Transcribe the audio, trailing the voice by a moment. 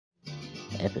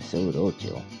Episode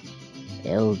 8,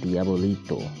 El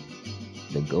Diabolito,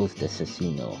 the Ghost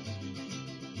Asesino.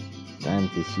 Time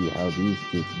to see how these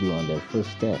kids do on their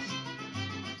first test.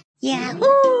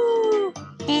 Yahoo!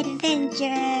 Adventure!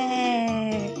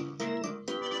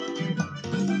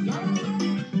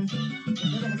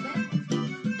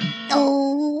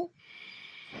 Oh!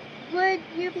 Would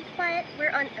you be quiet? We're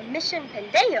on a mission,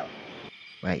 Pendejo.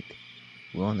 Right,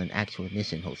 we're on an actual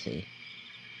mission, Jose.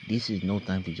 This is no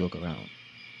time to joke around.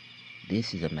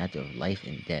 This is a matter of life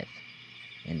and death,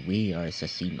 and we are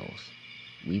asesinos.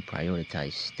 We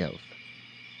prioritize stealth.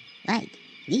 Right,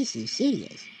 this is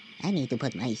serious. I need to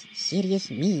put my serious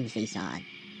mean face on.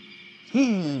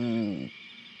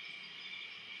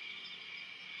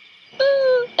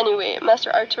 Anyway,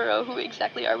 Master Arturo, who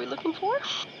exactly are we looking for?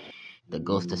 The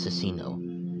Ghost Asesino,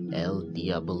 El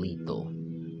Diabolito.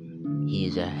 He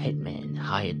is a hitman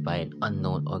hired by an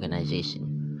unknown organization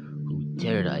who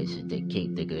terrorizes the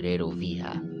Cape De Guerrero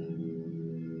Villa.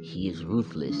 He is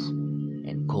ruthless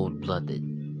and cold-blooded.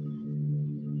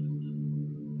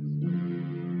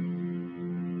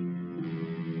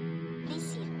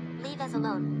 Please, sir, leave us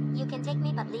alone. You can take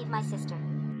me, but leave my sister.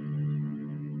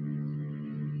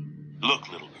 Look,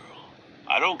 little girl,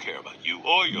 I don't care about you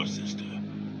or your sister.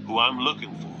 Who I'm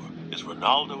looking for is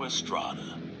Ronaldo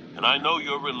Estrada, and I know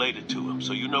you're related to him,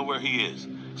 so you know where he is.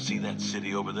 See that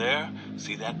city over there?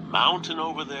 See that mountain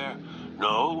over there?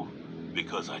 No,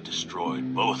 because I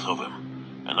destroyed both of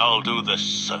them, and I'll do the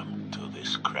same to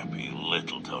this crappy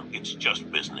little town. It's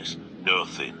just business,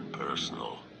 nothing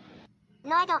personal.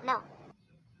 No, I don't know.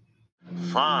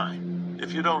 Fine.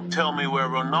 If you don't tell me where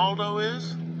Ronaldo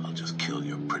is, I'll just kill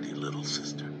your pretty little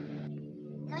sister.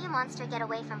 No, you monster, get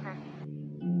away from her.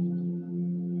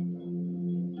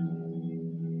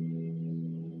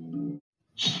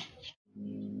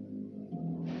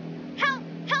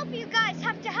 Help, you guys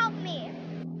have to help me.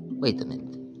 Wait a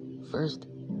minute. First,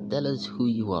 tell us who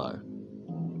you are.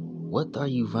 What are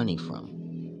you running from?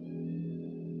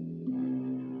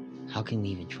 How can we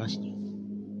even trust you?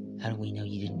 How do we know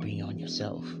you didn't bring it on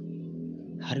yourself?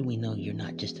 How do we know you're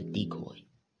not just a decoy?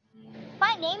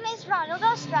 My name is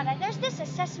Ronaldo Estrada. There's this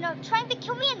assassino trying to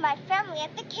kill me and my family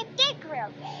at the Cape De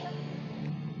Guerrero Villa.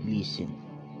 Listen,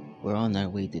 we're on our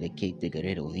way to the Cape De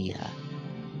Guerrero Villa.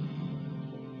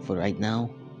 For right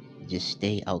now, just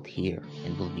stay out here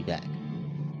and we'll be back.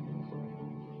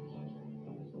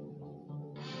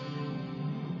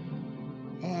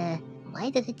 Why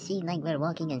does it seem like we're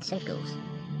walking in circles?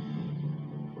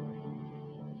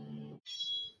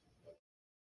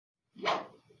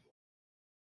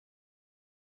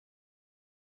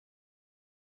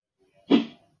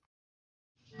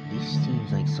 This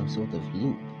seems like some sort of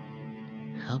loop.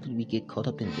 How did we get caught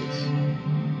up in this?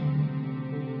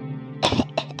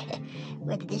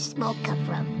 Where did this smoke come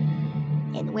from?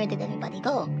 And where did everybody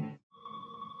go?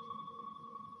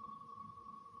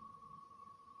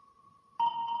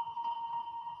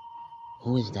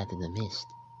 Who is that in the mist?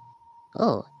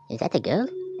 Oh, is that a girl?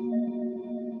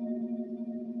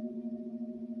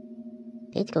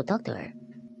 Let's go talk to her.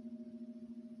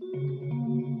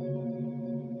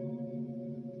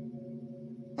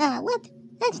 What?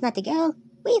 That's not the girl.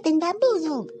 We've been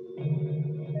bamboozled.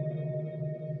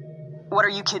 What are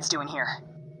you kids doing here?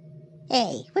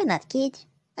 Hey, we're not kids.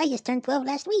 I just turned 12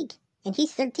 last week, and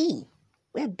he's 13.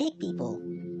 We're big people.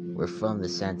 We're from the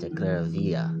Santa Clara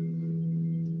Villa.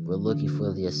 We're looking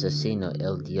for the asesino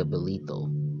El Diabolito.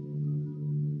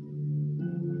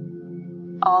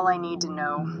 All I need to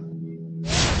know.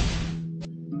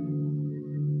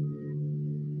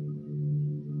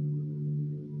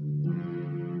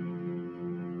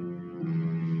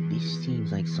 This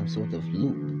seems like some sort of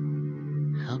loop.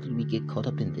 How did we get caught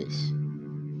up in this?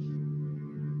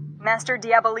 Master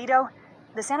Diabolito,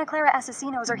 the Santa Clara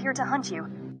asesinos are here to hunt you.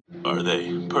 Are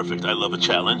they? Perfect, I love a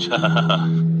challenge.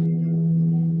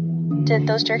 Did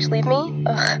those jerks leave me?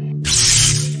 Ugh.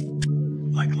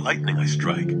 Like lightning I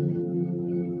strike.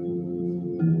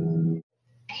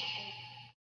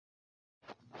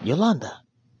 Yolanda!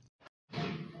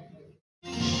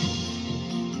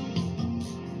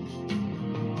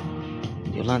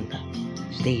 Yolanda,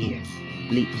 stay here,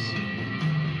 please.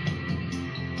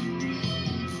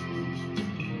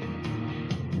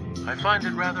 I find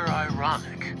it rather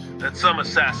ironic that some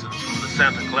assassins from the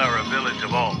Santa Clara village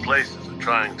of all places are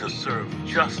trying to serve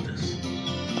justice.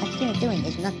 What you're doing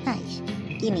is not nice.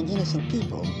 Killing innocent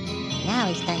people. Now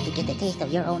it's time to get a taste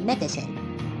of your own medicine.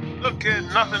 Look, kid,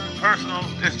 nothing personal.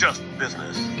 It's just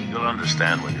business. You'll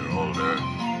understand when you're older.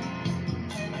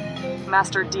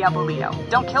 Master Diabolito,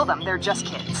 don't kill them, they're just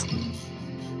kids.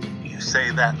 You You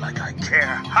say that like I care.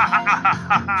 Ha ha ha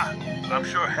ha ha! I'm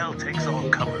sure hell takes all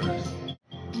comers.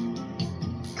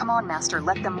 Come on, Master,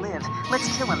 let them live.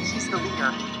 Let's kill him, he's the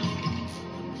leader.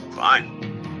 Fine.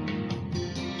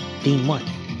 Team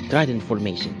 1, Trident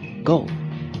formation. Go!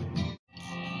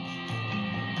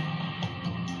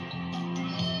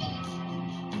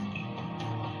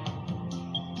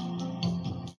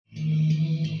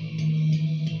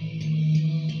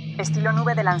 Estilo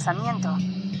nube de lanzamiento.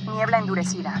 Niebla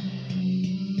endurecida.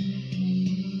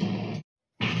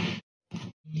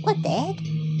 What the heck?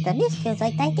 The mist feels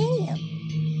like titanium.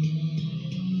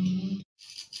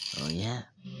 Oh yeah?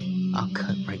 I'll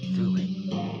cut right through it.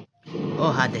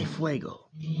 Hoja de fuego.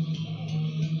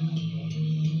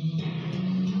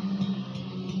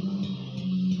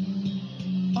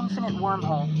 Infinite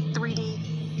wormhole.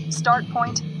 3D. Start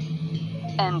point.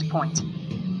 End point.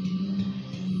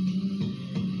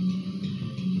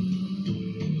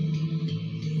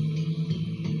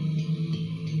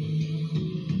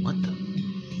 What the?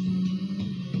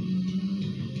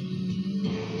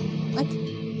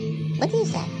 What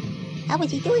is that? How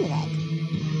is he doing that?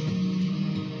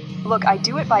 Look, I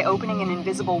do it by opening an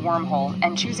invisible wormhole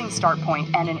and choosing start point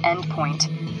and an end point.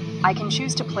 I can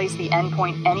choose to place the end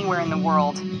point anywhere in the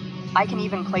world. I can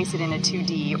even place it in a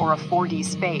 2D or a 4D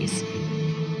space.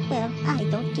 Well, I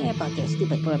don't care about your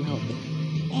stupid wormhole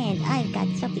thing. And I've got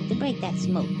something to break that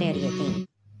smoke barrier thing.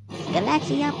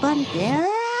 Galaxia Bundle!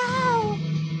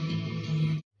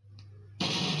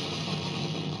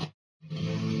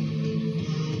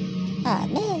 Ah,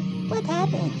 man, what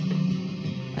happened?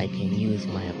 I can use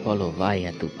my Apollo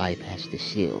Via to bypass the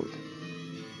shield.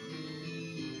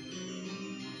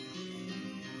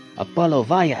 Apollo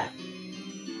Via!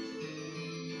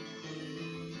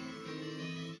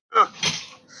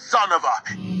 Son of a...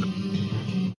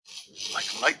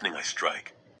 Like lightning I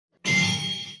strike.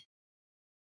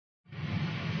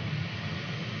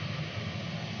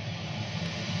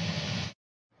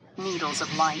 Needles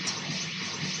of light.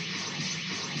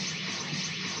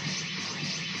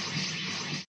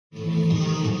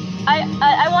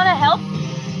 I want to help.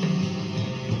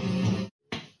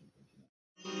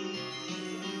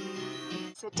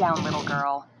 Sit down, little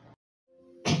girl.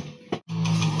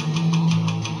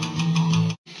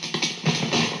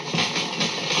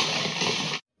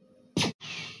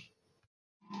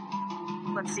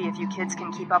 Let's see if you kids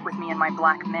can keep up with me in my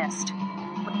black mist.